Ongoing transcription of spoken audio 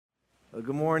Well,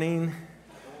 good morning.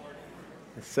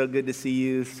 It's so good to see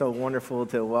you. So wonderful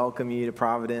to welcome you to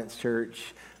Providence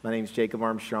Church. My name is Jacob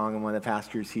Armstrong. I'm one of the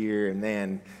pastors here. And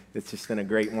man, it's just been a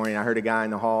great morning. I heard a guy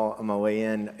in the hall on my way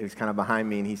in. He was kind of behind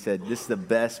me, and he said, "This is the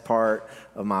best part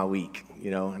of my week."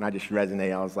 And I just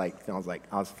resonated.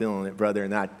 I was feeling it, brother.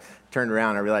 And then I turned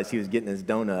around. I realized he was getting his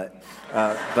donut.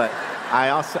 But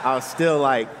I was still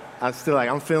like,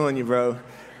 I'm feeling you, bro.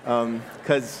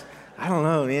 Because I don't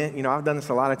know, man. I've done this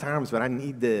a lot of times, but I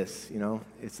need this.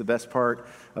 It's the best part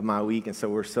of my week. And so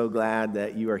we're so glad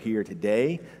that you are here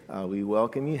today. We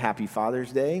welcome you. Happy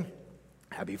Father's Day.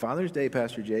 Happy Father's Day,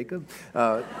 Pastor Jacob.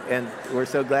 And we're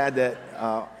so glad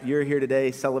that you're here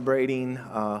today celebrating,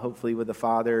 hopefully with the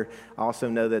Father. I also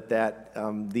know that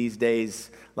these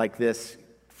days like this,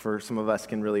 for some of us,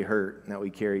 can really hurt, and that we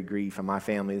carry grief. In my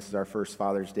family, this is our first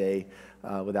Father's Day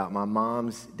without my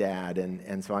mom's dad.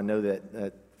 And so I know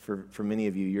that for many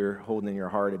of you, you're holding in your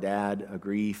heart a dad, a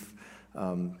grief.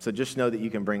 So just know that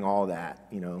you can bring all that.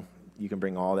 You can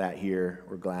bring all that here.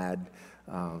 We're glad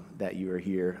that you are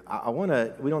here.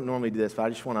 We don't normally do this, but I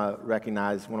just want to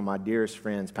recognize one of my dearest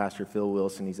friends, Pastor Phil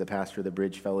Wilson. He's a pastor of the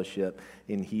Bridge Fellowship,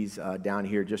 and he's down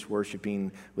here just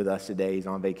worshiping with us today. He's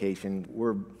on vacation.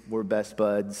 We're best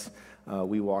buds.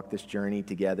 We walk this journey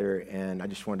together, and I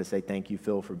just wanted to say thank you,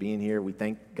 Phil, for being here. We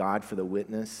thank God for the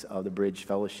witness of the Bridge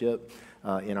Fellowship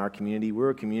in our community.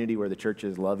 We're a community where the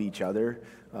churches love each other,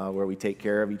 where we take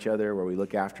care of each other, where we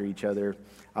look after each other.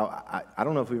 I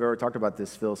don't know if we've ever talked about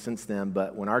this, Phil, since then,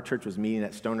 but when our church was meeting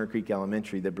at Stoner Creek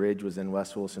Elementary, the Bridge was in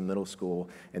West Wilson Middle School,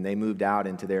 and they moved out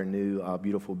into their new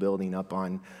beautiful building up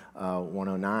on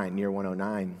 109, near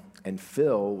 109, and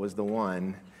Phil was the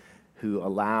one who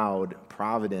allowed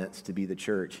Providence to be the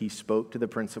church. He spoke to the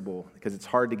principal, because it's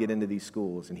hard to get into these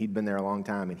schools, and he'd been there a long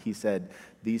time, and he said,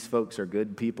 "These folks are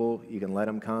good people. You can let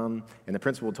them come." And the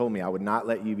principal told me, "I would not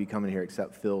let you be coming here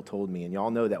except Phil told me." And y'all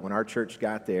know that when our church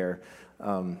got there,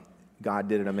 God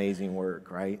did an amazing work,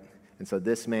 right? And so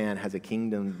this man has a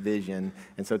kingdom vision.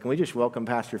 And so can we just welcome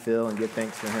Pastor Phil and give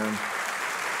thanks to him?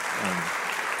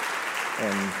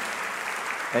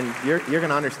 And you're going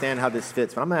to understand how this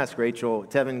fits. But I'm going to ask Rachel,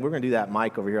 Tevin, we're going to do that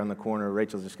mic over here on the corner.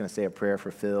 Rachel's just going to say a prayer for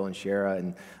Phil and Shara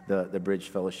and the Bridge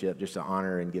Fellowship, just to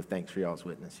honor and give thanks for y'all's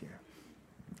witness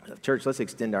here. Church, let's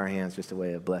extend our hands just a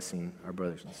way of blessing our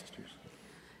brothers and sisters.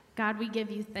 God, we give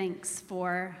you thanks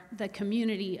for the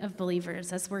community of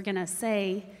believers. As we're going to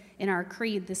say in our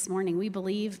creed this morning, we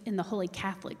believe in the Holy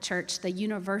Catholic Church, the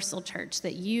universal church,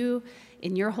 that you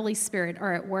in your Holy Spirit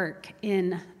are at work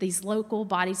in these local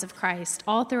bodies of Christ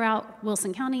all throughout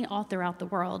Wilson County, all throughout the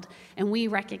world. And we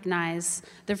recognize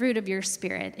the fruit of your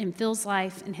Spirit in Phil's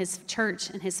life, in his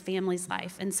church, and his family's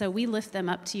life. And so we lift them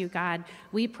up to you, God.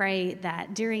 We pray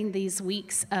that during these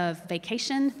weeks of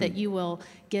vacation that you will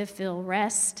give Phil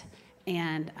rest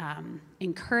and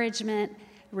encouragement,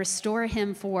 restore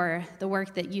him for the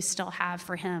work that you still have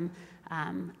for him.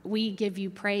 We give you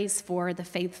praise for the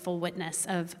faithful witness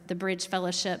of the Bridge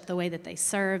Fellowship, the way that they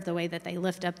serve, the way that they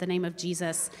lift up the name of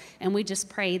Jesus. And we just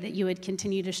pray that you would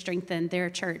continue to strengthen their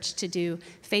church to do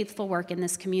faithful work in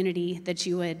this community, that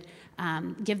you would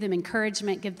give them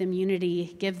encouragement, give them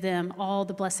unity, give them all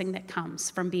the blessing that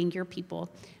comes from being your people.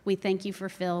 We thank you for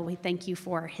Phil. We thank you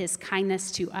for his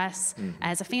kindness to us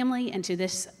as a family and to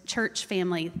this church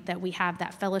family, that we have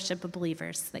that fellowship of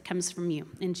believers that comes from you.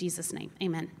 In Jesus' name,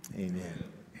 amen. Amen.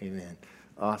 Amen.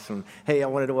 Awesome. Hey, I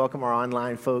wanted to welcome our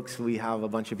online folks. We have a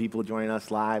bunch of people joining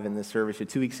us live in this service.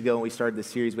 2 weeks ago when we started the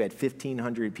series, we had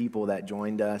 1,500 people that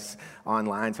joined us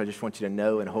online. So I just want you to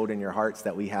know and hold in your hearts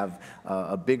that we have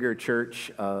a bigger church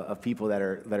of people that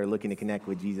are looking to connect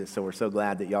with Jesus. So we're so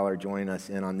glad that y'all are joining us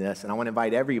in on this. And I want to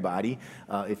invite everybody,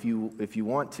 if you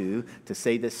want to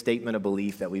say this statement of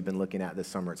belief that we've been looking at this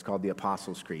summer. It's called the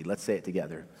Apostles' Creed. Let's say it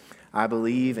together. I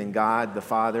believe in God the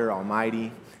Father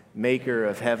Almighty, maker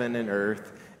of heaven and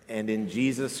earth, and in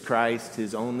Jesus Christ,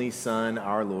 his only Son,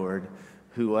 our Lord,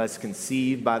 who was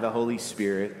conceived by the Holy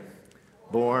Spirit,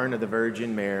 born of the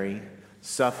Virgin Mary,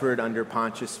 suffered under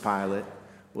Pontius Pilate,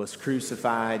 was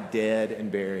crucified, dead, and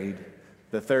buried.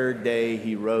 The third day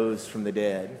he rose from the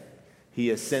dead. He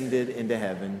ascended into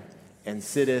heaven and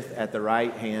sitteth at the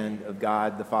right hand of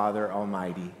God the Father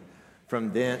Almighty.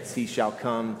 From thence he shall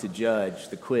come to judge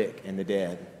the quick and the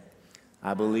dead.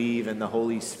 I believe in the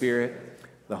Holy Spirit,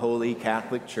 the Holy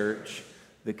Catholic Church,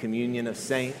 the communion of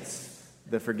saints,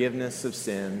 the forgiveness of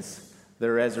sins, the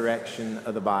resurrection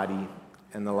of the body,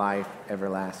 and the life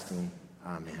everlasting.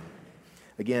 Amen.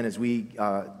 Again, as we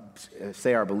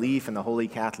say our belief in the Holy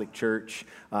Catholic Church.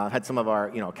 I've had some of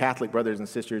our, Catholic brothers and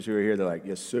sisters who are here. They're like,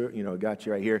 yes, sir, got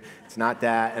you right here. It's not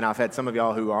that. And I've had some of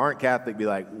y'all who aren't Catholic be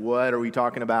like, what are we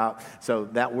talking about? So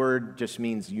that word just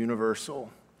means universal.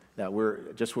 That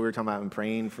we're just what we were talking about in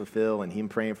praying for Phil and him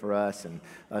praying for us and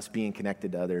us being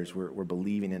connected to others. We're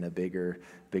believing in a bigger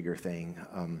thing.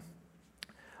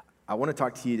 I want to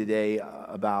talk to you today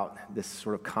about this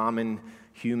sort of common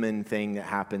human thing that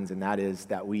happens, and that is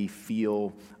that we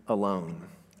feel alone.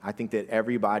 I think that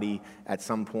everybody at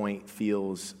some point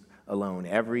feels alone.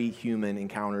 Every human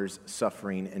encounters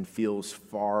suffering and feels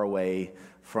far away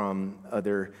from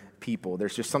other people.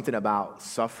 There's just something about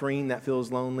suffering that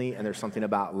feels lonely, and there's something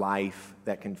about life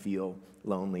that can feel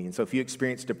lonely. And so if you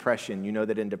experience depression, you know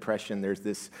that in depression there's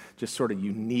this just sort of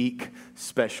unique,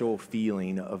 special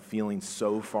feeling of feeling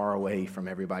so far away from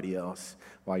everybody else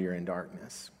while you're in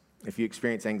darkness. If you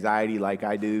experience anxiety like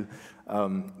I do,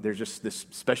 there's just this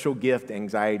special gift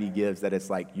anxiety gives that it's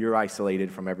like you're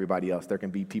isolated from everybody else. There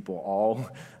can be people all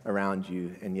around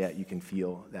you, and yet you can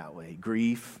feel that way.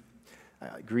 Grief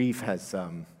has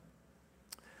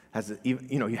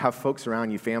you have folks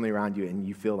around you, family around you, and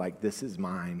you feel like this is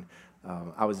mine.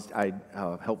 I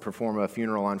helped perform a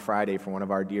funeral on Friday for one of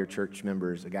our dear church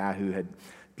members, a guy who had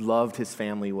loved his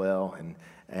family well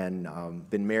and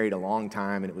been married a long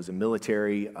time, and it was a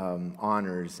military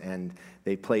honors, and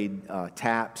they played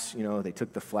taps. They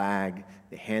took the flag,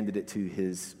 they handed it to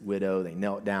his widow, they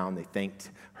knelt down, they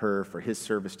thanked her for his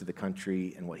service to the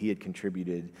country and what he had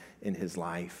contributed in his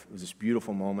life. It was this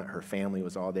beautiful moment. Her family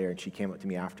was all there, and she came up to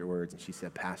me afterwards, and she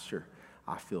said, "Pastor,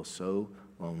 I feel so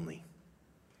lonely."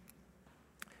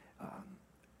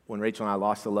 When Rachel and I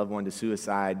lost a loved one to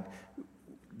suicide,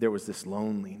 there was this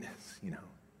loneliness,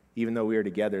 Even though we were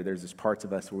together, there's this parts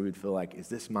of us where we would feel like, is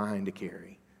this mine to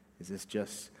carry? Is this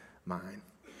just mine?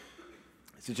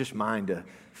 Is it just mine to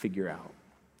figure out?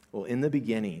 Well, in the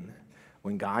beginning,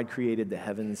 when God created the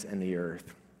heavens and the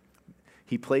earth,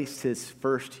 he placed his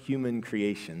first human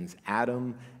creations,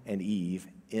 Adam and Eve,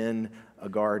 in a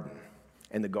garden.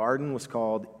 And the garden was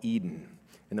called Eden.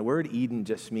 And the word Eden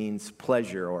just means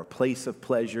pleasure or place of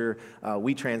pleasure.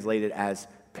 We translate it as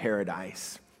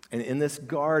paradise. And in this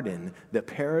garden, the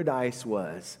paradise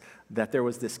was that there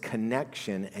was this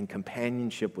connection and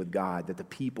companionship with God, that the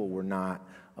people were not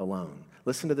alone.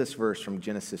 Listen to this verse from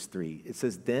Genesis 3. It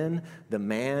says, "Then the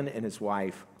man and his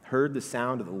wife heard the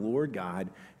sound of the Lord God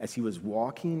as he was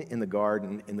walking in the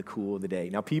garden in the cool of the day."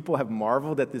 Now, people have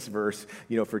marveled at this verse,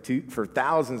 for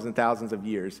thousands and thousands of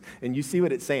years. And you see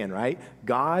what it's saying, right?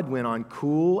 God went on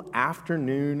cool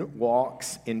afternoon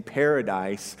walks in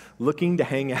paradise looking to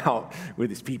hang out with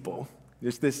his people.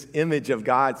 There's this image of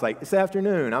God's like, this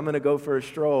afternoon, I'm going to go for a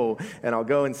stroll, and I'll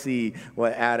go and see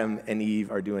what Adam and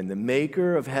Eve are doing. The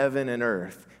maker of heaven and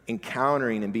earth,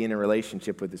 encountering and being in a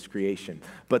relationship with his creation.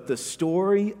 But the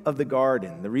story of the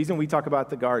garden, the reason we talk about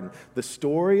the garden, the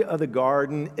story of the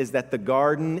garden is that the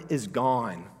garden is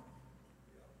gone.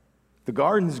 The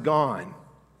garden's gone.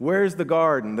 Where's the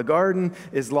garden? The garden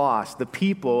is lost. The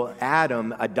people,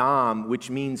 Adam,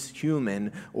 which means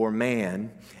human or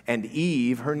man, and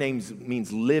Eve, her name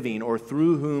means living, or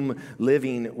through whom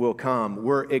living will come,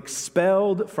 were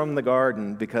expelled from the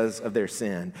garden because of their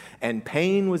sin. And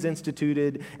pain was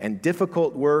instituted, and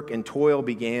difficult work and toil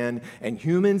began, and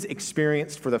humans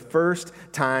experienced for the first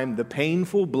time the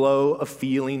painful blow of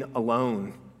feeling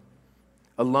alone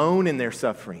in their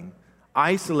suffering,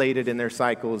 isolated in their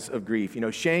cycles of grief.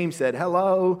 Shame said,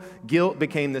 hello. Guilt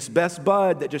became this best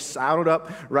bud that just saddled up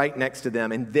right next to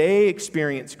them. And they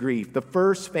experienced grief. The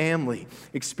first family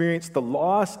experienced the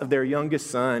loss of their youngest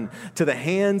son to the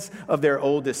hands of their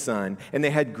oldest son. And they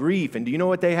had grief. And do you know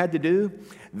what they had to do?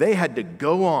 They had to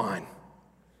go on.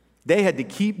 They had to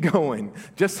keep going,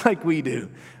 just like we do.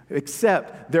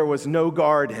 Except there was no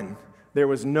garden. There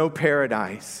was no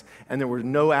paradise. And there were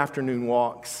no afternoon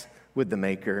walks with the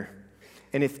Maker.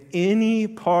 And if any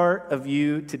part of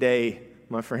you today,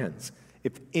 my friends,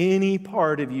 if any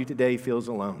part of you today feels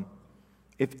alone,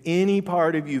 if any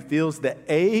part of you feels the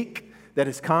ache that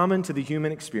is common to the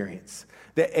human experience,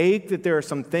 the ache that there are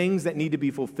some things that need to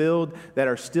be fulfilled that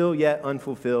are still yet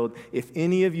unfulfilled, if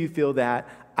any of you feel that,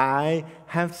 I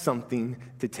have something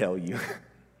to tell you.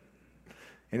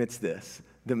 And it's this: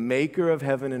 the maker of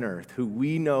heaven and earth, who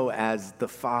we know as the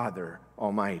Father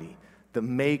Almighty, the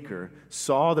maker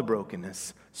saw the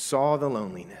brokenness, saw the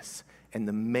loneliness, and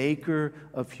the maker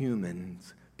of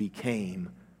humans became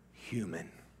human.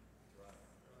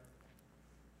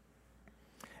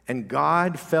 And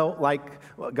God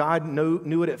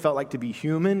knew what it felt like to be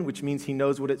human, which means he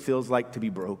knows what it feels like to be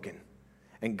broken.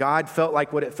 And God felt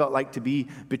like what it felt like to be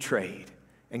betrayed.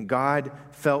 And God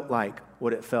felt like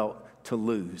what it felt to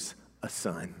lose a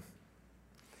son.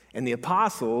 And the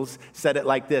apostles said it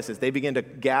like this as they began to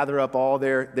gather up all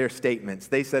their statements.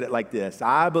 They said it like this: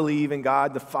 I believe in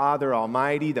God the Father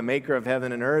Almighty, the maker of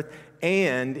heaven and earth,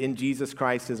 and in Jesus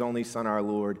Christ, his only Son, our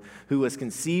Lord, who was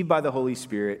conceived by the Holy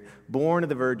Spirit, born of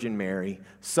the Virgin Mary,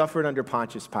 suffered under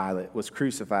Pontius Pilate, was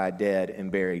crucified, dead,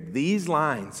 and buried. These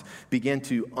lines begin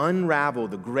to unravel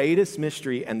the greatest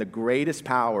mystery and the greatest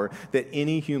power that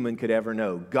any human could ever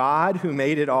know. God, who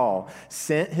made it all,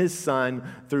 sent his Son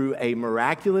through a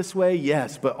miraculous way,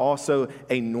 yes, but also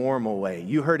a normal way.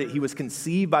 You heard it. He was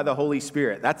conceived by the Holy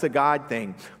Spirit. That's a God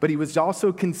thing. But he was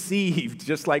also conceived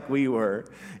just like we were.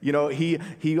 You know, he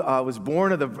was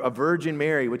born of a Virgin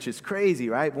Mary, which is crazy,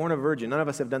 right? Born of a virgin. None of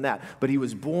us have done that. But he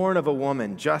was born of a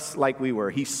woman, just like we were.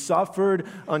 He suffered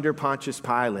under Pontius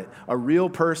Pilate, a real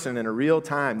person in a real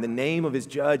time. The name of his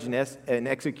judge and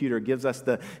executor gives us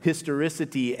the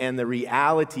historicity and the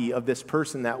reality of this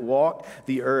person that walked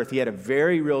the earth. He had a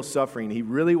very real suffering. He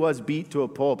really was beat to a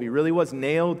pulp. He really was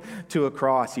nailed to a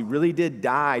cross. He really did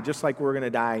die, just like we're going to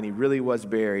die. And he really was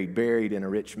buried in a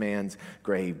rich man's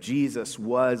grave. Jesus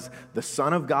was the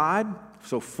Son of God,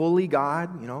 so fully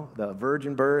God, you know, the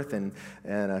virgin birth and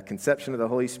a conception of the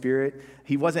Holy Spirit.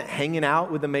 He wasn't hanging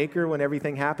out with the Maker when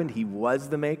everything happened. He was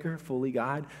the Maker, fully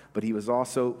God, but he was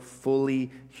also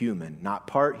fully human. Not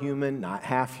part human, not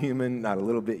half human, not a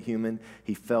little bit human.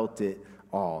 He felt it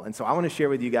all. And so I want to share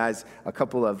with you guys a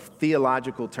couple of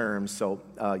theological terms so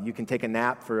you can take a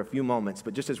nap for a few moments.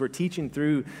 But just as we're teaching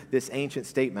through this ancient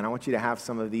statement, I want you to have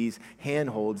some of these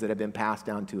handholds that have been passed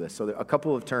down to us. So there are a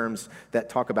couple of terms that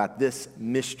talk about this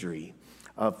mystery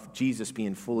of Jesus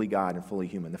being fully God and fully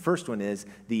human. The first one is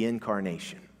the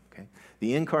incarnation. Okay?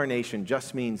 The incarnation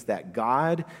just means that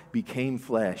God became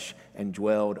flesh and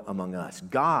dwelled among us.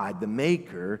 God, the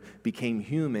Maker, became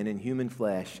human in human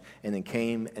flesh and then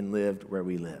came and lived where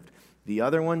we lived. The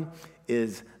other one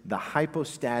is the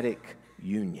hypostatic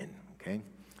union. Okay?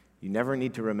 You never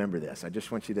need to remember this. I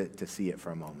just want you to see it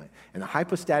for a moment. And the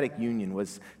hypostatic union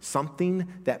was something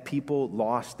that people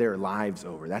lost their lives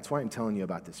over. That's why I'm telling you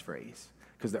about this phrase.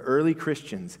 Because the early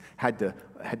Christians had to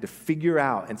figure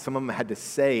out, and some of them had to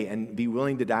say and be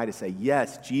willing to die to say,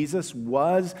 yes, Jesus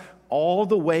was all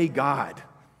the way God,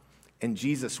 and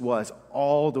Jesus was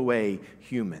all the way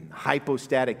human.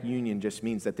 Hypostatic union just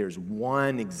means that there's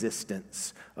one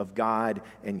existence of God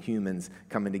and humans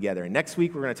coming together. And next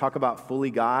week, we're going to talk about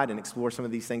fully God and explore some of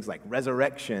these things like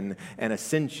resurrection and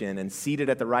ascension and seated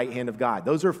at the right hand of God.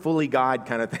 Those are fully God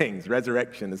kind of things,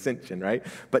 resurrection, ascension, right?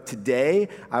 But today,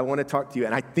 I want to talk to you,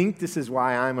 and I think this is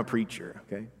why I'm a preacher,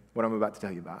 okay? What I'm about to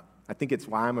tell you about. I think it's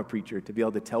why I'm a preacher, to be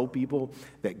able to tell people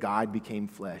that God became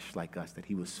flesh like us, that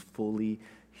he was fully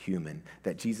human,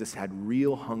 that Jesus had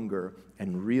real hunger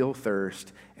and real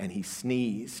thirst, and he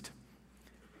sneezed,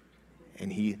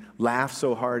 and he laughed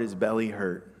so hard his belly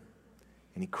hurt,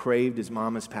 and he craved his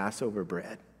mama's Passover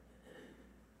bread,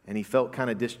 and he felt kind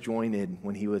of disjointed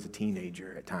when he was a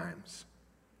teenager at times,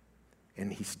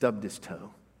 and he stubbed his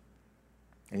toe,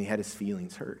 and he had his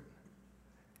feelings hurt,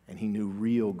 and he knew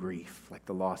real grief, like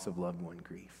the loss of loved one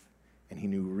grief, and he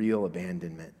knew real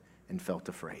abandonment and felt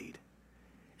afraid.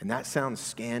 And that sounds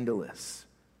scandalous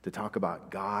to talk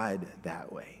about God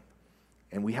that way.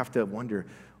 And we have to wonder,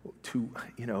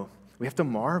 we have to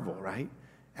marvel, right,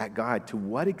 at God. To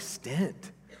what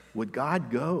extent would God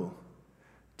go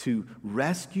to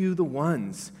rescue the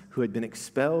ones who had been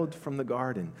expelled from the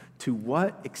garden? To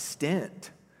what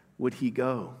extent would he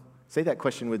go? Say that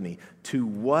question with me. To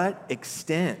what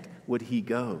extent would he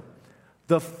go?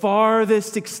 The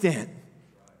farthest extent.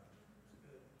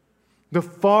 The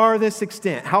farthest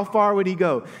extent. How far would he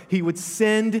go? He would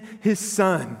send his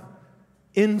Son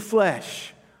in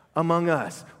flesh among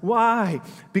us. Why?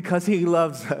 Because he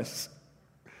loves us.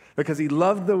 Because he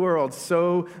loved the world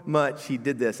so much, he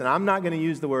did this. And I'm not going to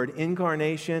use the word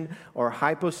incarnation or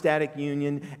hypostatic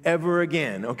union ever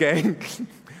again, okay?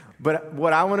 But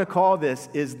what I want to call this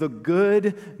is the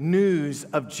good news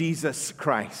of Jesus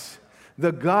Christ.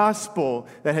 The gospel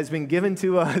that has been given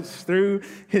to us through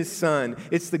his Son.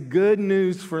 It's the good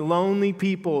news for lonely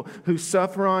people who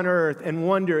suffer on earth and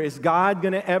wonder, is God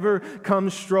going to ever come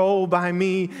stroll by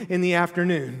me in the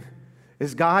afternoon?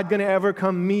 Is God going to ever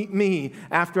come meet me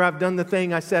after I've done the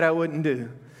thing I said I wouldn't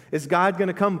do? Is God going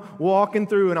to come walking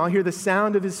through and I'll hear the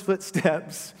sound of his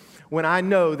footsteps when I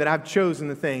know that I've chosen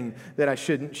the thing that I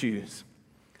shouldn't choose?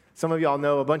 Some of y'all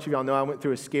know, a bunch of y'all know, I went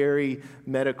through a scary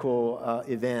medical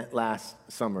event last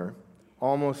summer,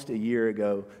 almost a year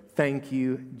ago. Thank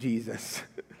you, Jesus.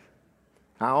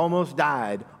 I almost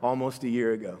died almost a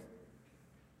year ago.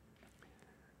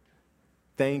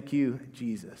 thank you,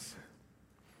 Jesus.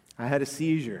 I had a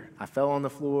seizure. I fell on the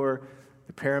floor.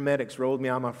 The paramedics rolled me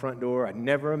out my front door. I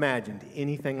never imagined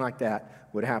anything like that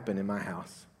would happen in my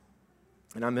house.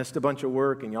 And I missed a bunch of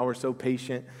work, and y'all were so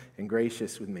patient and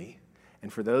gracious with me.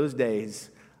 And for those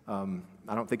days,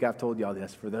 I don't think I've told y'all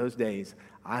this, for those days,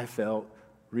 I felt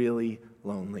really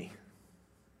lonely.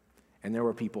 And there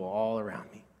were people all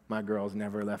around me. My girls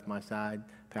never left my side.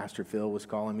 Pastor Phil was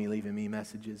calling me, leaving me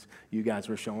messages. You guys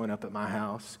were showing up at my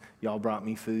house. Y'all brought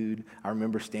me food. I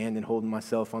remember standing, holding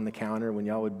myself on the counter when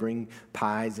y'all would bring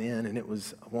pies in, and it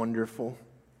was wonderful.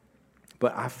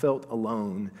 But I felt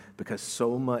alone because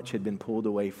so much had been pulled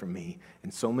away from me,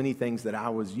 and so many things that I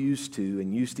was used to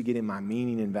and used to getting my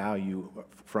meaning and value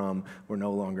from were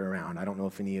no longer around. I don't know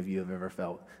if any of you have ever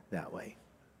felt that way.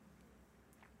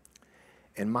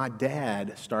 And my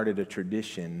dad started a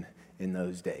tradition in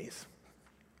those days.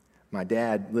 My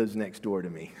dad lives next door to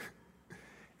me.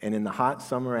 And in the hot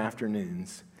summer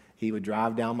afternoons, he would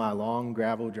drive down my long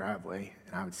gravel driveway,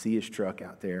 and I would see his truck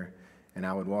out there, and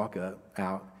I would walk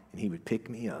out, and he would pick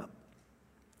me up.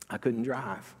 I couldn't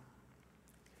drive.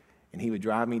 And he would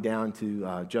drive me down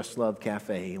to Just Love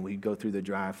Cafe, and we'd go through the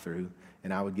drive-thru,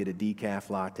 and I would get a decaf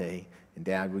latte, and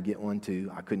Dad would get one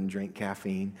too. I couldn't drink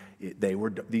caffeine.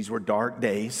 These were dark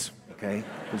days, okay?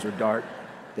 These were dark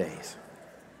days.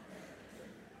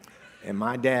 And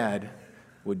my dad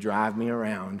would drive me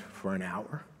around for an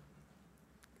hour.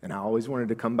 And I always wanted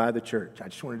to come by the church. I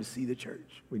just wanted to see the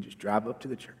church. We'd just drive up to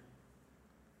the church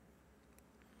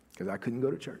because I couldn't go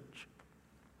to church.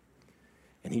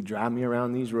 And he'd drive me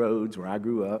around these roads where I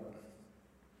grew up.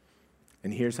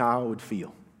 And here's how I would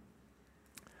feel.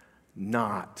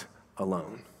 Not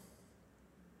alone.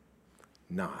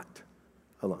 Not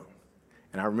alone.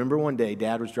 And I remember one day,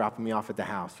 Dad was dropping me off at the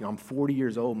house. I'm 40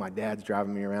 years old. My dad's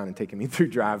driving me around and taking me through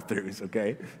drive-thrus,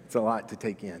 okay? It's a lot to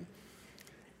take in.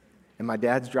 And my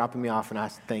dad's dropping me off, and I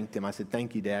thanked him. I said,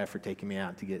 thank you, Dad, for taking me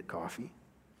out to get coffee.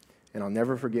 And I'll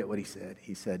never forget what he said.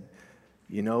 He said,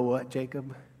 you know what,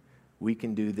 Jacob? We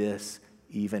can do this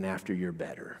even after you're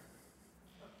better.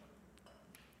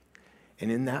 And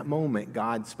in that moment,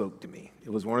 God spoke to me. It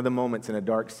was one of the moments in a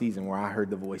dark season where I heard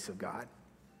the voice of God.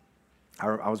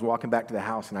 I was walking back to the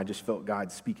house, and I just felt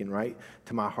God speaking right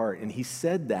to my heart. And he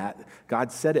said that.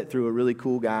 God said it through a really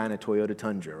cool guy in a Toyota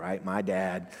Tundra, right? My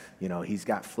dad, he's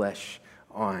got flesh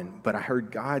on. But I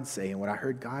heard God say, and what I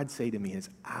heard God say to me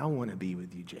is, I want to be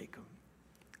with you, Jacob.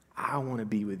 I want to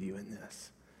be with you in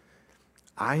this.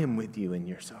 I am with you in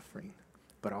your suffering.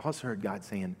 But I also heard God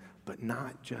saying, but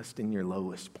not just in your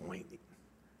lowest point.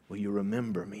 Will you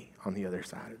remember me on the other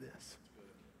side of this?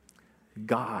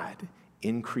 God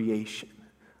in creation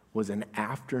was an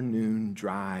afternoon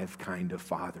drive kind of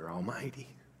Father Almighty.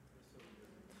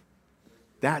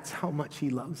 That's how much he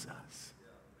loves us.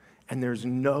 And there's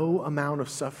no amount of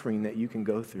suffering that you can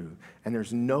go through. And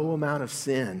there's no amount of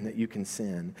sin that you can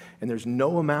sin. And there's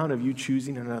no amount of you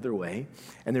choosing another way.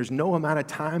 And there's no amount of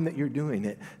time that you're doing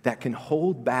it that can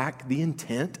hold back the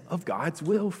intent of God's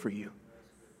will for you.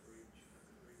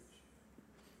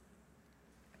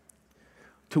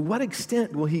 To what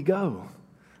extent will he go?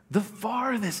 The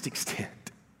farthest extent.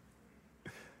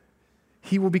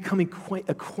 He will become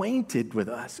acquainted with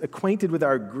us, acquainted with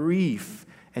our grief,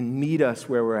 and meet us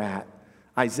where we're at.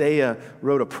 Isaiah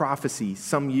wrote a prophecy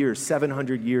some years,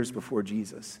 700 years before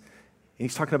Jesus. And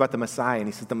he's talking about the Messiah, and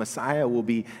he says the Messiah will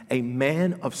be a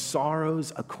man of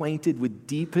sorrows, acquainted with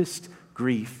deepest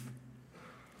grief.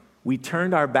 We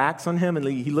turned our backs on him, and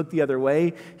he looked the other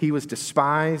way. He was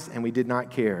despised, and we did not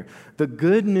care. The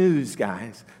good news,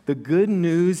 guys, the good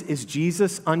news is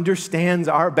Jesus understands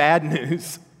our bad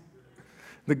news.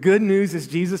 The good news is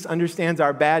Jesus understands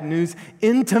our bad news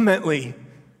intimately.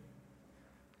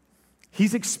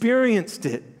 He's experienced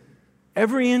it,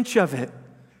 every inch of it,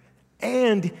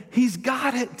 and he's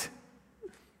got it.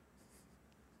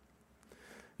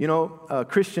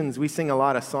 Christians, we sing a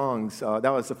lot of songs. That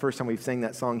was the first time we've sang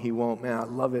that song, He Won't. Man, I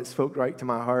love it. It spoke right to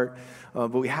my heart.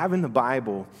 But we have in the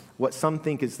Bible what some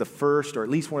think is the first, or at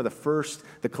least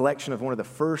the collection of one of the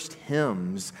first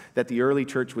hymns that the early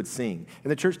church would sing.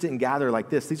 And the church didn't gather like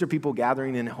this. These are people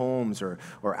gathering in homes or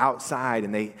outside,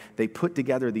 and they put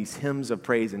together these hymns of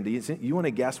praise. And do you want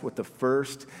to guess what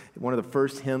one of the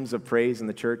first hymns of praise in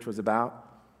the church was about?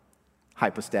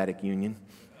 Hypostatic union.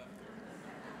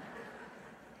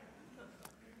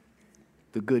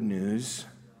 The good news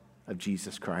of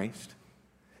Jesus Christ.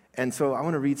 And so I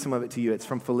want to read some of it to you. It's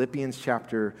from Philippians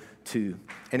chapter 2.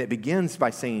 And it begins by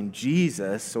saying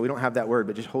Jesus, so we don't have that word,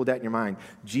 but just hold that in your mind.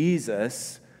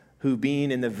 Jesus, who being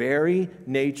in the very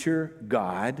nature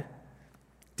God,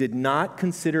 did not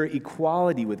consider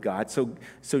equality with God. So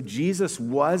Jesus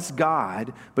was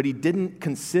God, but he didn't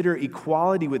consider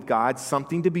equality with God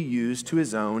something to be used to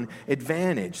his own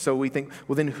advantage. So we think,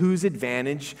 well, then whose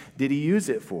advantage did he use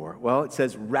it for? Well, it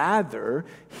says, rather,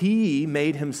 he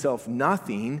made himself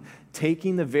nothing,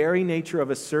 taking the very nature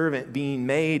of a servant, being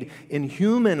made in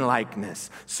human likeness.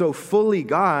 So fully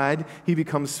God, he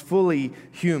becomes fully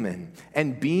human.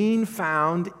 And being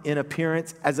found in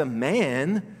appearance as a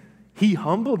man, he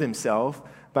humbled himself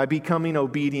by becoming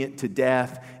obedient to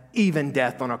death, even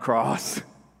death on a cross.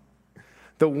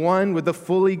 The one with the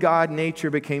fully God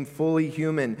nature became fully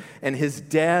human, and his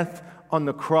death on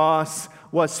the cross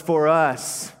was for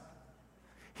us.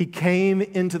 He came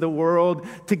into the world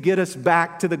to get us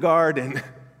back to the garden.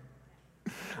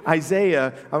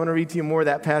 Isaiah, I want to read to you more of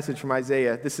that passage from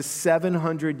Isaiah. This is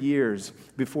 700 years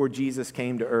before Jesus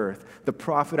came to earth. The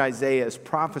prophet Isaiah is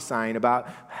prophesying about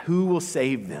who will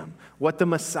save them, what the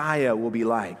Messiah will be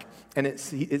like. And it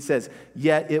says,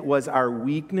 yet it was our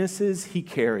weaknesses he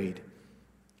carried.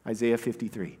 Isaiah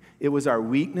 53. It was our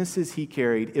weaknesses he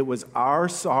carried. It was our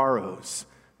sorrows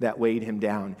that weighed him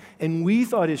down. And we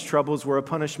thought his troubles were a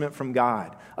punishment from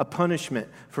God, a punishment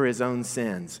for his own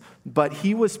sins. But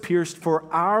he was pierced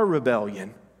for our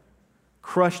rebellion,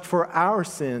 crushed for our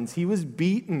sins. He was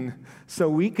beaten so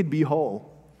we could be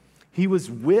whole. He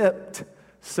was whipped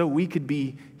so we could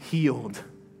be healed.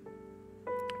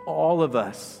 All of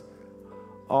us,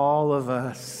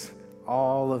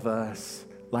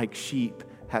 like sheep,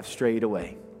 have strayed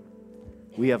away.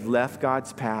 We have left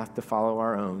God's path to follow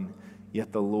our own.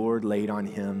 Yet the Lord laid on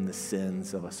him the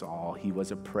sins of us all. He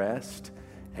was oppressed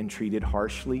and treated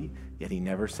harshly, yet he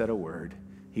never said a word.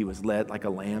 He was led like a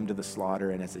lamb to the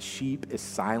slaughter, and as a sheep is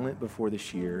silent before the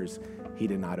shearers, he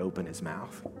did not open his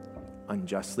mouth.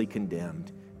 Unjustly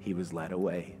condemned, he was led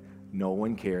away. No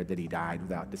one cared that he died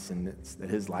without descendants, that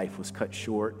his life was cut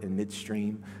short in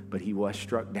midstream, but he was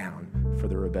struck down for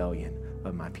the rebellion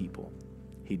of my people.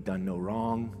 He'd done no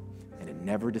wrong and had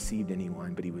never deceived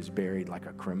anyone, but he was buried like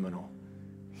a criminal.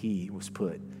 He was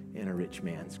put in a rich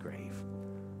man's grave.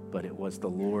 But it was the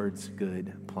Lord's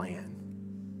good plan.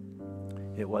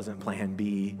 It wasn't plan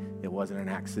B. It wasn't an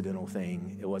accidental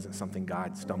thing. It wasn't something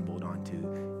God stumbled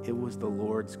onto. It was the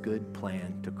Lord's good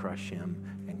plan to crush him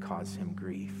and cause him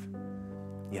grief.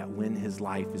 Yet when his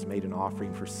life is made an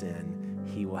offering for sin,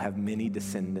 he will have many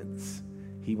descendants.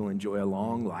 He will enjoy a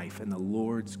long life, and the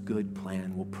Lord's good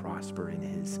plan will prosper in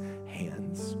his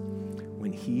hands.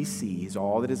 When he sees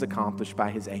all that is accomplished by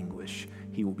his anguish,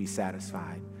 he will be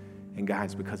satisfied. And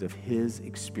guys, because of his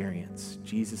experience,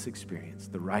 Jesus' experience,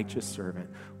 the righteous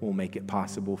servant will make it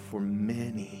possible for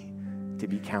many to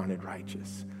be counted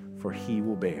righteous, for he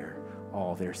will bear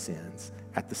all their sins.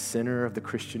 At the center of the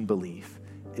Christian belief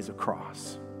is a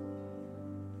cross.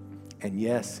 And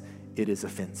yes, it is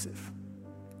offensive.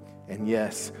 And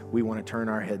yes, we want to turn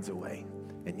our heads away.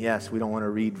 And yes, we don't want to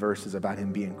read verses about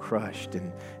him being crushed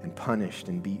and punished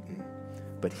and beaten.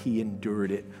 But he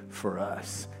endured it for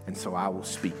us, and so I will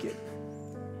speak it.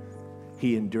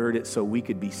 He endured it so we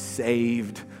could be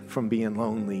saved from being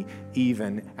lonely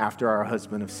even after our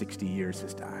husband of 60 years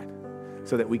has died.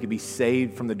 So that we could be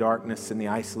saved from the darkness and the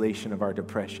isolation of our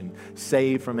depression,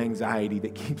 saved from anxiety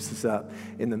that keeps us up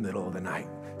in the middle of the night,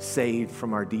 saved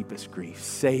from our deepest grief,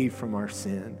 saved from our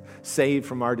sin, saved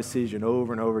from our decision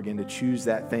over and over again to choose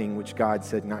that thing which God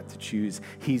said not to choose.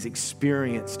 He's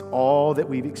experienced all that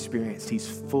we've experienced. He's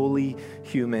fully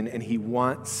human, and he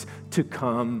wants to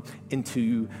come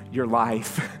into your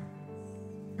life.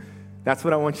 That's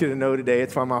what I want you to know today.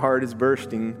 It's why my heart is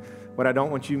bursting. What I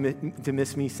don't want you to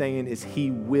miss me saying is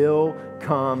he will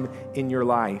come in your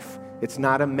life. It's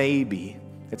not a maybe.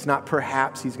 It's not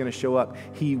perhaps he's going to show up.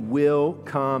 He will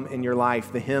come in your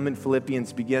life. The hymn in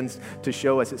Philippians begins to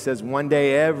show us. It says one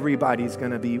day everybody's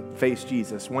going to face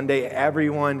Jesus. One day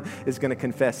everyone is going to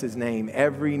confess his name.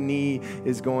 Every knee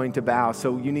is going to bow.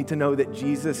 So you need to know that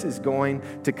Jesus is going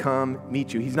to come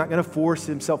meet you. He's not going to force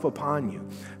himself upon you.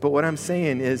 But what I'm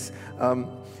saying is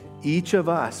each of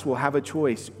us will have a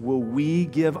choice. Will we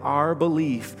give our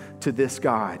belief to this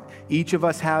God? Each of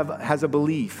us has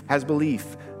belief,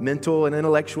 mental and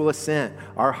intellectual assent.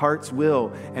 Our hearts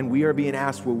will, and we are being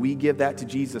asked, will we give that to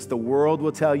Jesus? The world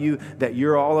will tell you that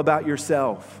you're all about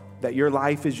yourself, that your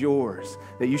life is yours,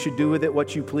 that you should do with it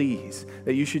what you please,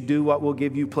 that you should do what will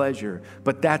give you pleasure.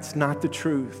 But that's not the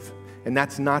truth, and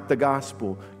that's not the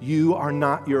gospel. You are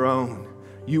not your own.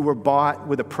 You were bought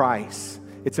with a price.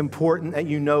 It's important that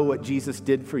you know what Jesus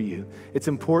did for you. It's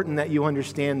important that you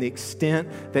understand the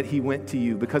extent that he went to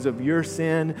you because of your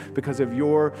sin, because of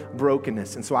your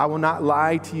brokenness. And so I will not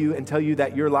lie to you and tell you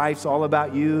that your life's all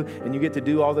about you and you get to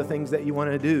do all the things that you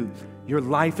want to do. Your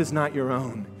life is not your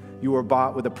own. You were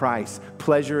bought with a price.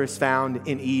 Pleasure is found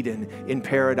in Eden, in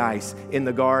paradise, in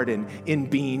the garden, in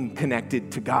being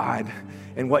connected to God.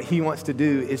 And what he wants to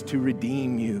do is to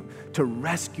redeem you, to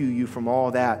rescue you from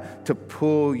all that, to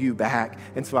pull you back.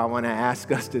 And so I want to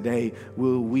ask us today,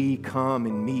 will we come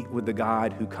and meet with the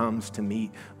God who comes to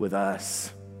meet with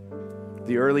us?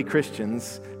 The early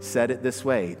Christians said it this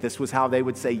way. This was how they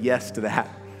would say yes to that.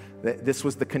 This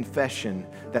was the confession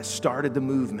that started the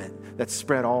movement that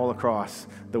spread all across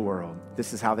the world.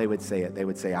 This is how they would say it. They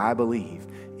would say, I believe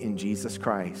in Jesus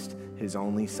Christ, his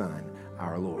only Son,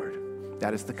 our Lord.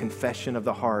 That is the confession of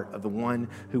the heart of the one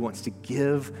who wants to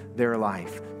give their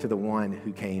life to the one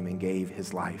who came and gave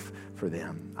his life for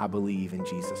them. I believe in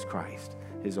Jesus Christ,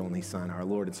 his only Son, our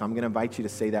Lord. And so I'm going to invite you to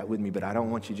say that with me, but I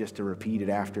don't want you just to repeat it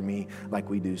after me like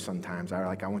we do sometimes.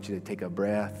 I want you to take a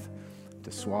breath,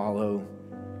 to swallow,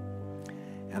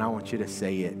 and I want you to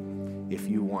say it if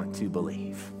you want to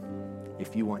believe,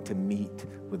 if you want to meet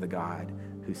with the God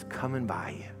who's coming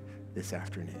by you this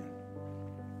afternoon.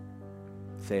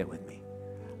 Say it with me.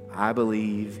 I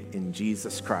believe in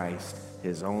Jesus Christ,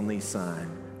 his only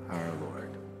Son, our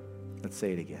Lord. Let's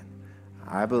say it again.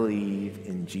 I believe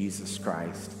in Jesus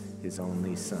Christ, his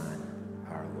only Son,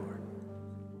 our Lord.